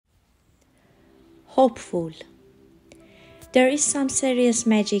Hopeful. There is some serious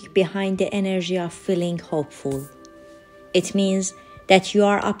magic behind the energy of feeling hopeful. It means that you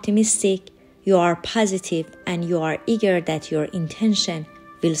are optimistic, you are positive, and you are eager that your intention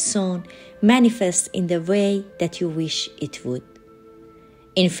will soon manifest in the way that you wish it would.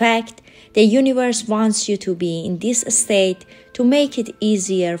 In fact, the universe wants you to be in this state to make it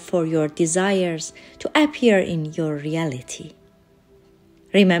easier for your desires to appear in your reality.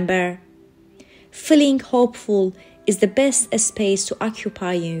 Remember, feeling hopeful is the best space to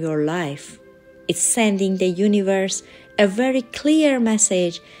occupy in your life. It's sending the universe a very clear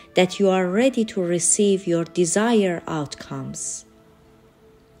message that you are ready to receive your desired outcomes.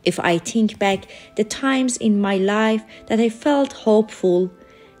 If I think back the times in my life that I felt hopeful,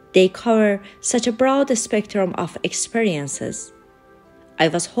 they cover such a broad spectrum of experiences. I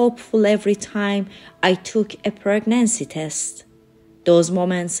was hopeful every time I took a pregnancy test. Those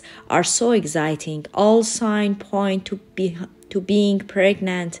moments are so exciting. All signs point to being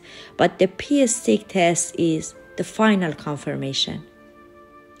pregnant, but the pee-stick test is the final confirmation.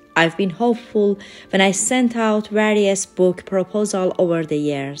 I've been hopeful when I sent out various book proposals over the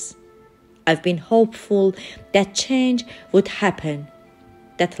years. I've been hopeful that change would happen,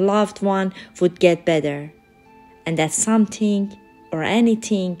 that loved one would get better, and that something or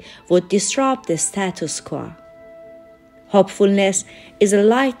anything would disrupt the status quo. Hopefulness is a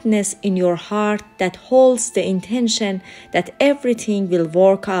lightness in your heart that holds the intention that everything will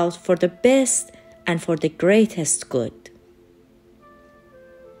work out for the best and for the greatest good.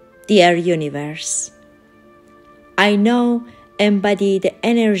 Dear Universe, I now embody the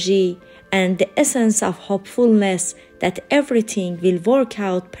energy and the essence of hopefulness that everything will work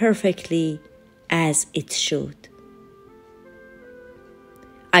out perfectly as it should.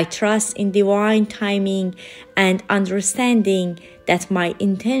 I trust in divine timing and understanding that my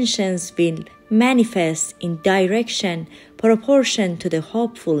intentions will manifest in direction proportion to the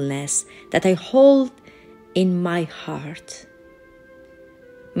hopefulness that I hold in my heart.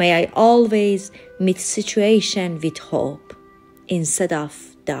 May I always meet situation with hope instead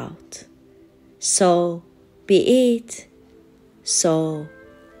of doubt. So be it, so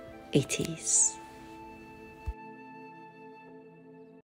it is.